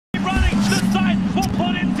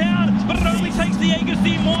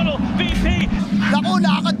Immortal, VP. Naku,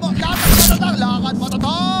 lakad mo to.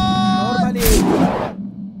 Normally.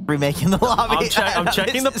 Remaking the lobby. I'm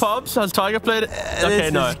checking the pubs. Has Tiger played it? Okay,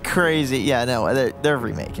 this is crazy. Yeah, no, they're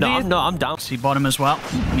remaking. No, I'm down. See bottom as well.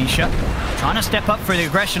 Misha trying to step up for the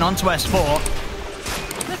aggression onto S4.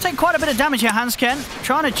 Gonna take quite a bit of damage here, Hansken.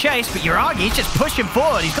 Trying to chase, but Yuragi's just pushing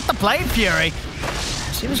forward. He's got the Blade Fury.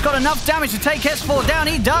 See if he's got enough damage to take S4 down.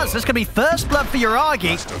 He does. That's gonna be first blood for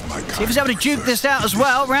Yuragi. See if he's able to juke this out as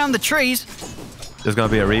well around the trees. There's gonna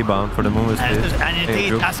be a rebound for the moment. And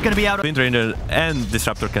indeed, that's gonna be out of... Wind Ranger and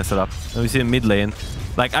Disruptor can set up. And we see in mid lane.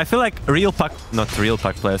 Like, I feel like real pack, not real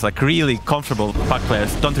pack players, like really comfortable pack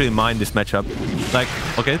players don't really mind this matchup. Like,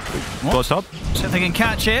 okay, close up. See if they can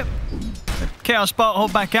catch it. Chaos Spot,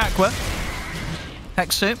 hold back Aqua.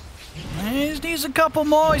 Hexu. He needs a couple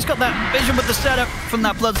more. He's got that vision with the setup from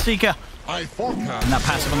that Bloodseeker. And that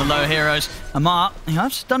passive on the low heroes. Amar,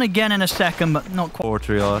 I've stun again in a second, but not quite.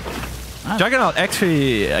 4-3. Juggernaut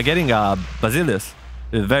actually getting a Basilius.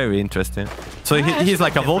 It's very interesting. So he's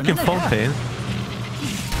like a Vulcan Fontaine.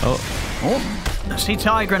 Oh, see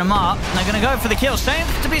Tiger and Amar. They're going to go for the kill. Same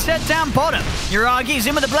to be said down bottom. Yuragi's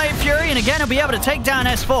in with the Blade Fury, and again, he'll be able to take down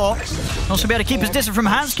S4. Also be able to keep his distance from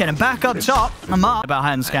Hansken, and back up top, Amar about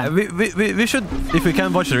Hansken. We should, if we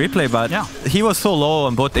can, watch the replay, but he was so low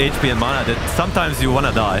on both HP and mana that sometimes you want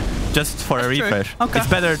to die just for a refresh. Okay. It's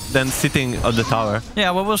better than sitting on the tower.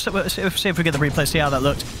 Yeah, well, we'll see if we get the replay, see how that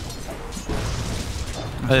looked.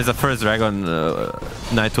 There's a first Dragon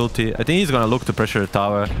Knight ulti. I think he's gonna look to pressure the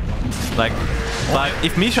tower. Like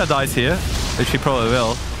if Misha dies here, which he probably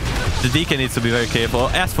will, the DK needs to be very careful.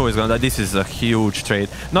 S4 is gonna die. This is a huge trade.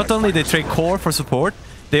 Not only they trade core for support,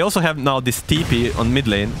 they also have now this TP on mid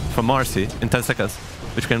lane from Marcy in 10 seconds,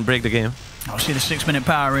 which can break the game. I'll see the 6-minute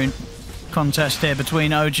power rune contest here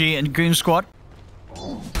between OG and Goon Squad.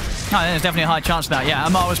 No, there's definitely a high chance of that. Yeah,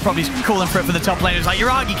 Amar was probably calling for it for the top lane. It was like,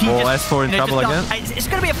 Yuragi, can you just... S4 in trouble again. It's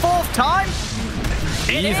going to be a fourth time.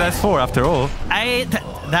 He's S4 after all.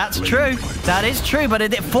 That's true. That is true. But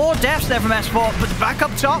 4 deaths there from S4. But back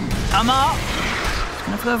up top, Amar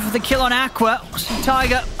going to go for the kill on Aqua. See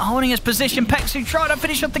Tiger holding his position. Pexu trying to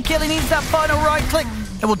finish up the kill. He needs that final right click.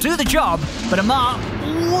 It will do the job. But Amar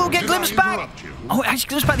will get glimpsed back. Oh, actually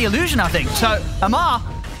glimpsed back the illusion, I think. So Amar...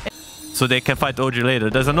 So they can fight OG later.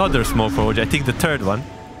 There's another smoke for OG. I think the third one.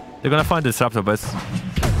 They're gonna find the Disruptor, but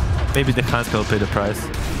maybe the Hansken will pay the price.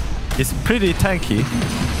 It's pretty tanky.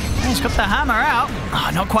 He's got the hammer out.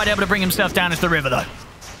 Oh, not quite able to bring himself down into the river, though.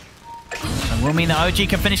 So will mean that OG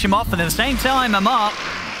can finish him off, and at the same time, Amar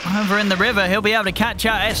over in the river, he'll be able to catch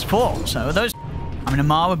out S4. So those... I mean,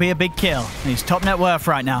 Amar would be a big kill. He's top net worth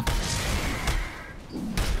right now.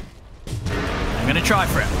 I'm gonna try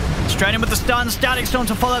for it. Straight in with the stun, Static Storm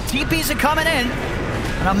to follow. TPs are coming in.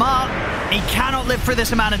 And Amar, he cannot live through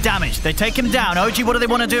this amount of damage. They take him down. OG, what do they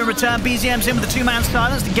want to do in return? BZM's in with the 2-man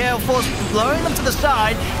silence. The Gale Force blowing them to the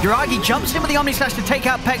side. Yuragi jumps in with the Omni Slash to take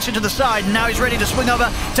out Pexu to the side. And now he's ready to swing over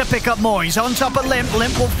to pick up more. He's on top of Limp.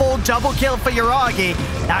 Limp will fall. Double kill for Yuragi.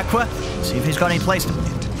 Aqua, see if he's got any place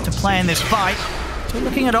to play in this fight. So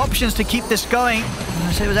looking at options to keep this going.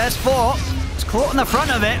 As it was S4. It's caught in the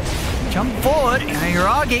front of it. Jump forward,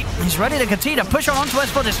 Yuragi, he's ready to continue to push on onto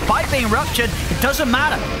S4 despite being ruptured. It doesn't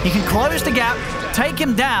matter. He can close the gap, take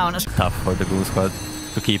him down. Tough for the Goon Squad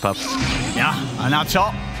to keep up. Yeah, and now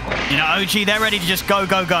top. You know, OG, they're ready to just go,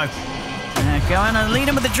 go, go. Going and lead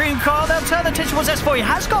him with the Dream Coil. They'll turn the attention towards S4. He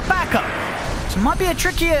has got backup. So it might be a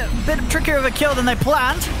bit trickier of a kill than they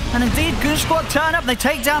planned. And indeed, Goon Squad turn up and they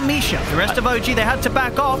take down Misha. The rest of OG, they had to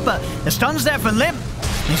back off, but the stun's there from Limp.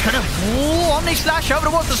 He's going to Omni Slash over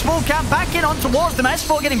towards the small camp, back in on towards them.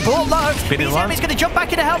 S4 getting brought low. BZM, he's going to jump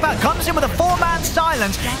back in to help out. Comes in with a 4-man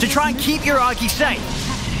silence to try and keep Yuragi safe.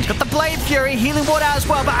 He's got the Blade Fury, healing ward out as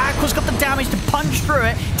well, but Aqua's got the damage to punch through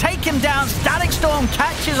it. Take him down. Static Storm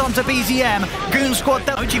catches onto BZM. Goon Squad,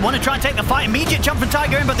 though. OG want to try and take the fight. Immediate jump from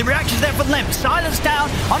Tiger in, but the reaction's there for Limp. Silence down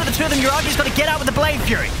onto the 2 of them. Yuragi's got to get out with the Blade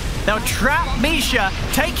Fury. They'll trap Misha,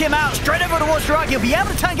 take him out, straight over towards Yuragi. He'll be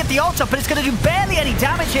able to try and get the ult up, but it's going to do barely any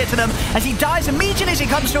damage here to them as he dies immediately as he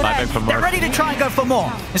comes to an end. They're ready to try and go for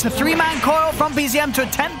more. It's the 3-man coil from BZM to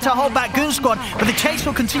attempt to hold back Goon Squad, but the chase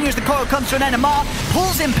will continue as the coil comes to an end. Amar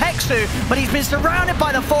pulls in Pexu, but he's been surrounded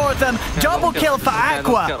by the 4 of them. Double kill for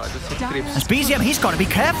Aqua. As BZM, he's got to be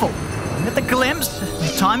careful. Get the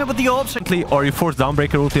glimpse, time it with the orbs. Or you force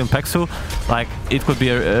Downbreaker ulti on Pexu, like it could be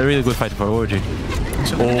a really good fight for OG.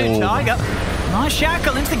 So we're going to do Tiger. Nice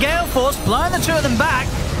shackle into the Gale Force, blowing the 2 of them back.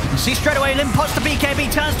 You see straight away, Lim pots the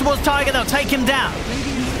BKB, turns towards Tiger, they'll take him down.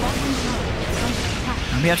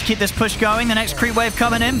 And we have to keep this push going. The next creep wave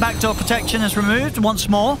coming in, backdoor protection is removed once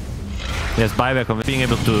more. Yes, buyback of being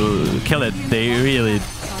able to kill it. They really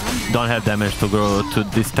don't have damage to grow to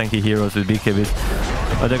these tanky heroes with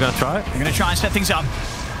BKBs. But they're gonna try. They're gonna try and set things up.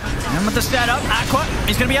 And with the setup, Aqua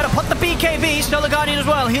is gonna be able to put the BKB, Solar Guardian as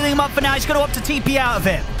well, healing him up for now. He's gonna opt to TP out of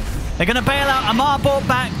it. They're gonna bail out. Amar brought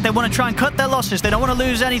back. They want to try and cut their losses. They don't want to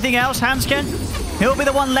lose anything else. Hansken, he'll be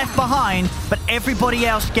the one left behind, but everybody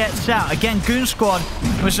else gets out. Again, Goon Squad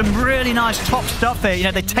with some really nice top stuff here. You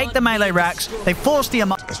know, they take the melee racks, they force the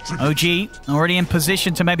Amar. OG already in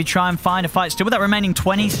position to maybe try and find a fight. Still with that remaining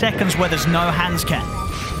 20 seconds where there's no Hansken.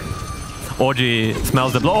 OG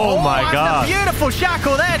smells the blow. Oh my god. Beautiful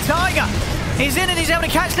shackle there, Tiger. He's in and he's able to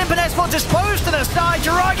catch Limp and S4 disposed to the side.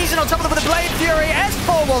 Jiragi's in on top of them with a Blade Fury.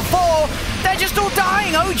 S4 will fall. They're just all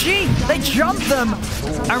dying. OG, they jumped them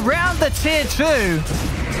around the tier 2.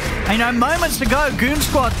 And, you know, moments ago, Goon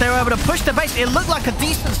Squad, they were able to push the base. It looked like a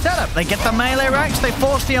decent setup. They get the melee racks. They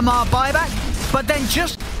force the Amar buyback. But then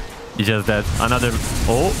just... He's just dead. Another...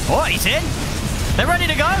 Oh, he's in. They're ready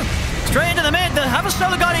to go. Straight into the mid. They have a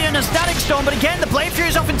Solar Guardian and a Static Storm, but again, the Blade Fury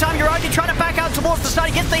is off in time. Uragi trying to back out towards the side.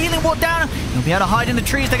 He gets the healing ward down. He'll be able to hide in the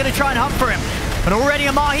trees. They're going to try and hunt for him. But already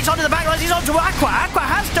Amar, he's onto the backlines. He's onto Aqua. Aqua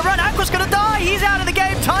has to run. Aqua's going to die. He's out of the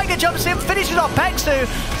game. Tiger jumps in, finishes off Pexu.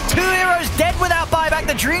 2 heroes dead without buyback.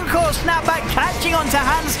 The Dream Core snapback catching onto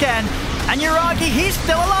Hansken. And Uragi, he's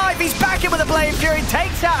still alive. He's back in with a Blade Fury.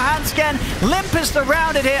 Takes out Hansken. Limp is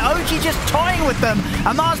surrounded here. OG just toying with them.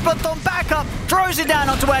 Amar's put them back up. Throws it down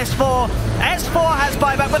onto S4. S4 has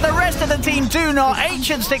buyback, but the rest of the team do not.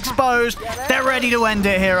 Ancient's exposed. They're ready to end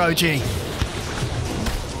it here, OG.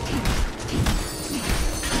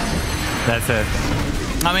 That's it.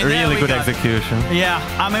 I mean, really good execution. Yeah,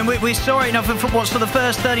 I mean, we saw it, you know, for the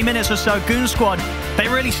first 30 minutes or so. Goon Squad, they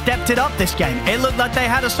really stepped it up this game. It looked like they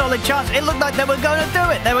had a solid chance. It looked like they were going to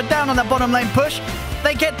do it. They were down on that bottom lane push.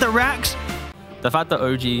 They get the racks. The fact that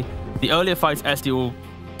OG, the earlier fights, SD will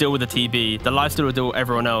deal with the TB. The lifesteal will deal with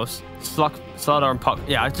everyone else. Slardar and Puck.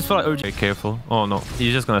 Yeah, I just feel like OG... Be careful. Oh no,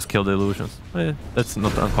 he's just gonna skill the illusions. That's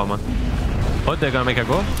not uncommon. Oh, they're gonna make a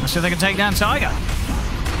go. Let's see if they can take down Tiger.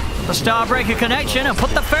 The Starbreaker connection and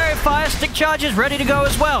put the Fairy Fire. Stick charges ready to go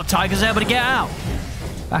as well. Tiger's able to get out.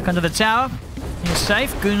 Back under the tower. He's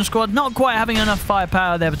safe. Goon Squad not quite having enough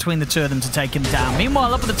firepower there between the two of them to take him down.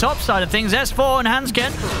 Meanwhile, up at the top side of things, S4 and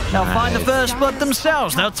Hansken, they'll find the first blood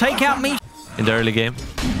themselves. They'll take out Misha. In the early game.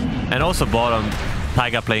 And also bottom,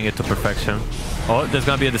 Tiger playing it to perfection. Oh, there's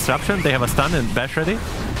gonna be a disruption. They have a stun and bash ready.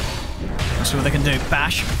 Let's see what they can do.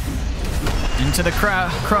 Bash. Into the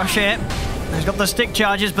crush here. He's got the stick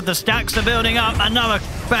charges, but the stacks are building up. Another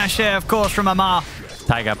bash here, of course, from Amar.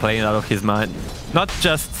 Tiger playing out of his mind. Not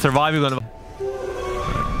just surviving on...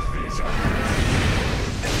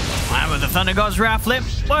 And with the Thunder God's Wrath Flip,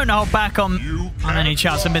 won't hold back on any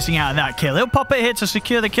chance of missing out on that kill. He'll pop it here to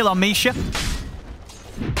secure the kill on Misha.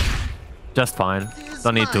 Just fine.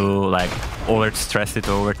 Don't need to, like, over-stress it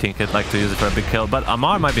or overthink it, like to use it for a big kill. But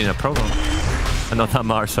Amar might be in a problem. Not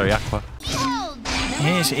Amar, sorry, Aqua.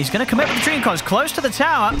 He's going to commit with the Dream Core. Close to the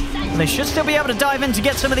tower. They should still be able to dive in to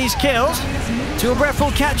get some of these kills. Two Breath will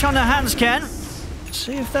catch on to Hansken.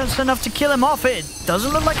 See if that's enough to kill him off. It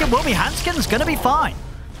doesn't look like it will be. Hansken's going to be fine.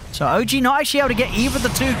 So OG not actually able to get either of the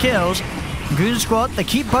 2 kills. Goon Squad, they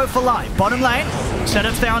keep both alive. Bottom lane,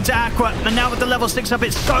 setups there onto Aqua. And now with the level 6 up,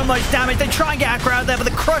 it's so much damage. They try and get Aqua out there, but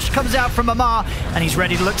the crush comes out from Amar. And he's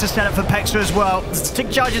ready to look to set up for Pexu as well. The stick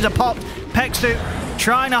charges are popped. Pexu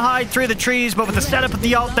trying to hide through the trees, but with the setup of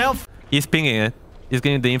the ult, they'll... He's pinging it. He's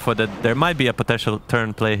getting the info that there might be a potential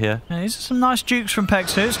turn play here. Yeah, these are some nice jukes from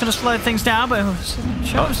Pexu. It's going to slow things down, but he'll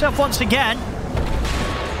show himself once again.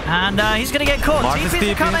 And he's going to get caught.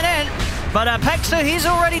 TP's coming in. But Pexu, he's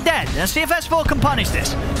already dead. Let's see if S4 can punish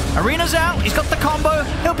this. Arena's out. He's got the combo.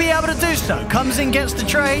 He'll be able to do so. Comes in, gets the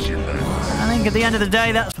trade. I think at the end of the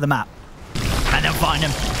day, that's for the map. And they'll find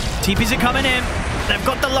him. TP's are coming in. They've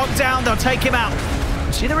got the lockdown. They'll take him out.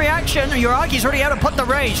 See the reaction? Uragi's already able to put the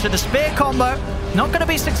Rage. So the Spear combo, not going to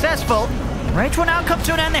be successful. Rage will now come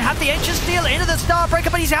to an end. They have the Ancient Steel into the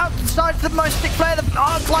Starbreaker, but he's outside the most stick player. The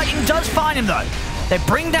Arc Lightning does find him, though. They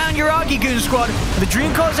bring down Uragi, Goon Squad. The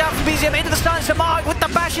Dream Core's out from BZM into the stun. So Mark with the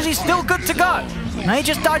bashes, he's still good to go. And he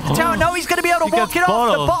just died to the tower. No, he's going to be able to walk it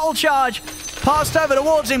off. The bottle charge passed over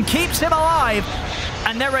towards him, keeps him alive.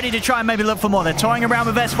 And they're ready to try and maybe look for more. They're toying around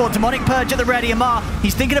with S4. Demonic Purge at the ready. Amar,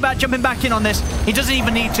 he's thinking about jumping back in on this. He doesn't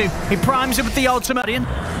even need to. He primes it with the ultimate. And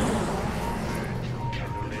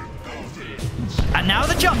now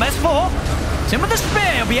the jump. S4. It's in with the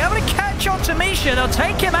spear. He'll be able to catch on to Misha. They'll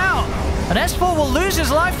take him out. And S4 will lose his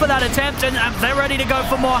life for that attempt. And they're ready to go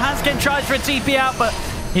for more. Hansken tries for a TP out, but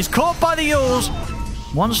he's caught by the Yules.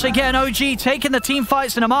 Once again, OG taking the team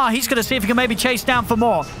fights, and Amar, he's going to see if he can maybe chase down for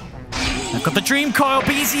more. They've got the Dream Coil,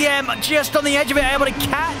 BZM just on the edge of it, able to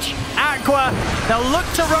catch Aqua. They'll look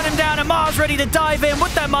to run him down, and Mars ready to dive in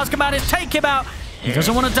with that Mask of Madness, take him out. He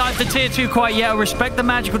doesn't want to dive to tier 2 quite yet. Respect the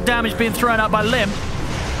magical damage being thrown out by Lim.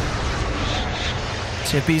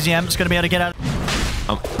 See if BZM's going to be able to get out.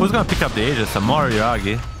 Who's going to pick up the Aegis? Amar or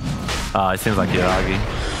Yuragi? It seems like Yuragi.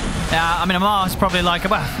 Yeah, I mean, Amar's probably like,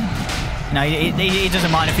 well, no, he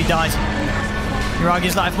doesn't mind if he dies.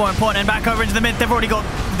 Yuragi's life more important, and back over into the mid. They've already got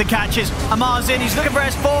the catches. Amar's in. He's looking for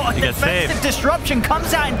S4. Defensive disruption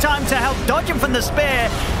comes out in time to help dodge him from the spear.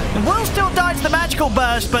 And will still die to the magical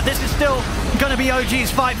burst, but this is still going to be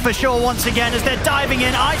OG's fight for sure once again as they're diving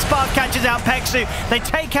in. Ice Spark catches out Pexu. They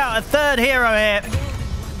take out a third hero here.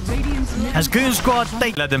 As Goon Squad,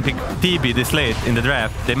 they let them pick TB this late in the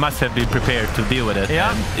draft. They must have been prepared to deal with it.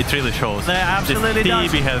 Yeah. And it really shows. They absolutely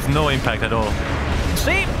TB has no impact at all.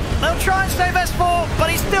 See, they'll try and save S4, but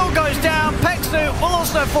he still goes down. Pexu will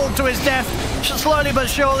also fall to his death, slowly but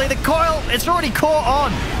surely. The coil, it's already caught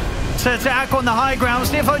on to Aqua on the high ground.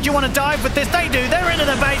 We'll see if OG want to dive with this. They do. They're into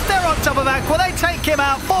the base. They're on top of Aqua. They take him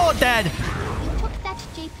out. 4 dead.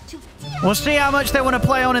 We'll see how much they want to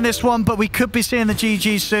play on in this one, but we could be seeing the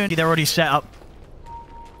GG soon. They're already set up.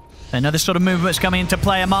 They know this sort of movement's coming into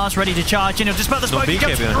play. Amar's ready to charge in. He'll dispel the smoke. He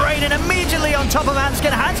jumps straight in immediately on top of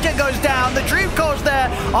Hanskin. Hanskin goes down. The Dream Core's there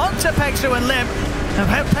onto Pexu and Lim.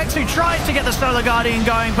 And Pexu tries to get the Solar Guardian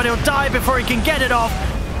going, but he'll die before he can get it off.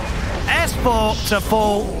 S4 to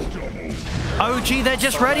fall. OG, they're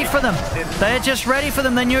just ready for them. They're just ready for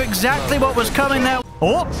them. They knew exactly what was coming there.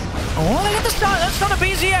 Oh, they got the start. That's not a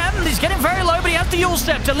BZM. He's getting very low, but he has the Yule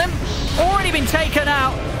Scepter. Limp already been taken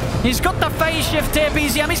out. He's got the phase shift here,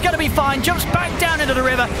 BZM. He's going to be fine. Jumps back down into the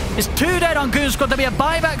river. It's 2 dead on Goon Squad. There'll be a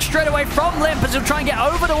buyback straight away from Limp as he'll try and get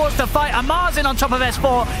over towards the fight. Amar's in on top of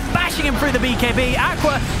S4, bashing him through the BKB.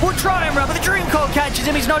 Aqua will try and run, but the Dream Coil catches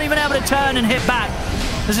him. He's not even able to turn and hit back.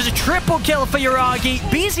 This is a triple kill for Yuragi.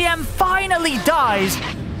 BZM finally dies.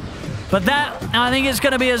 But that, I think, is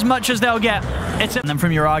going to be as much as they'll get. It's and then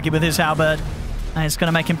from Yuragi with his halberd. And it's going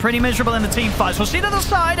to make him pretty miserable in the team fights. We'll see to the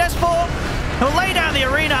side, S4. He'll lay down the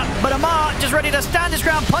arena, but Amar just ready to stand his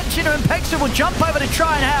ground, punch into him. Pexu will jump over to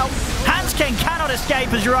try and help. Hanskin cannot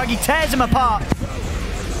escape as Yuragi tears him apart.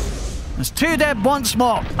 There's 2 dead once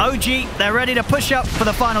more. OG, they're ready to push up for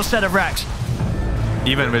the final set of racks.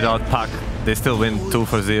 Even without Pac, they still win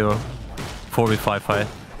 2-0. 4v5 fight.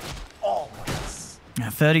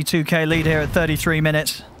 32k lead here at 33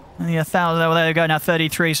 minutes. Only 1,000, there we go, now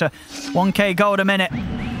 33, so 1k gold a minute.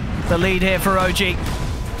 The lead here for OG.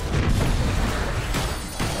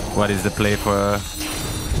 What is the play for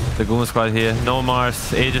the Goon Squad here? No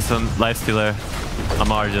Mars, Aegis on Lifestealer.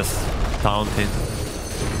 Amar just taunting.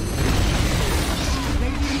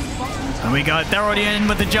 And we go, they're already in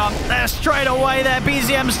with the jump. They're straight away there.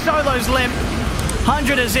 BZM solos Limp.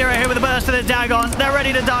 100-0 here with a burst of the Dagon. They're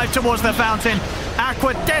ready to dive towards the fountain.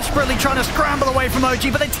 Aqua desperately trying to scramble away from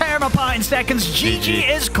OG, but they tear him apart in seconds. GG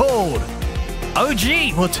is called.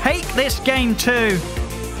 OG will take this game too.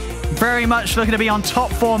 Very much looking to be on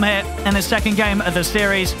top form here in the second game of the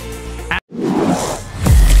series.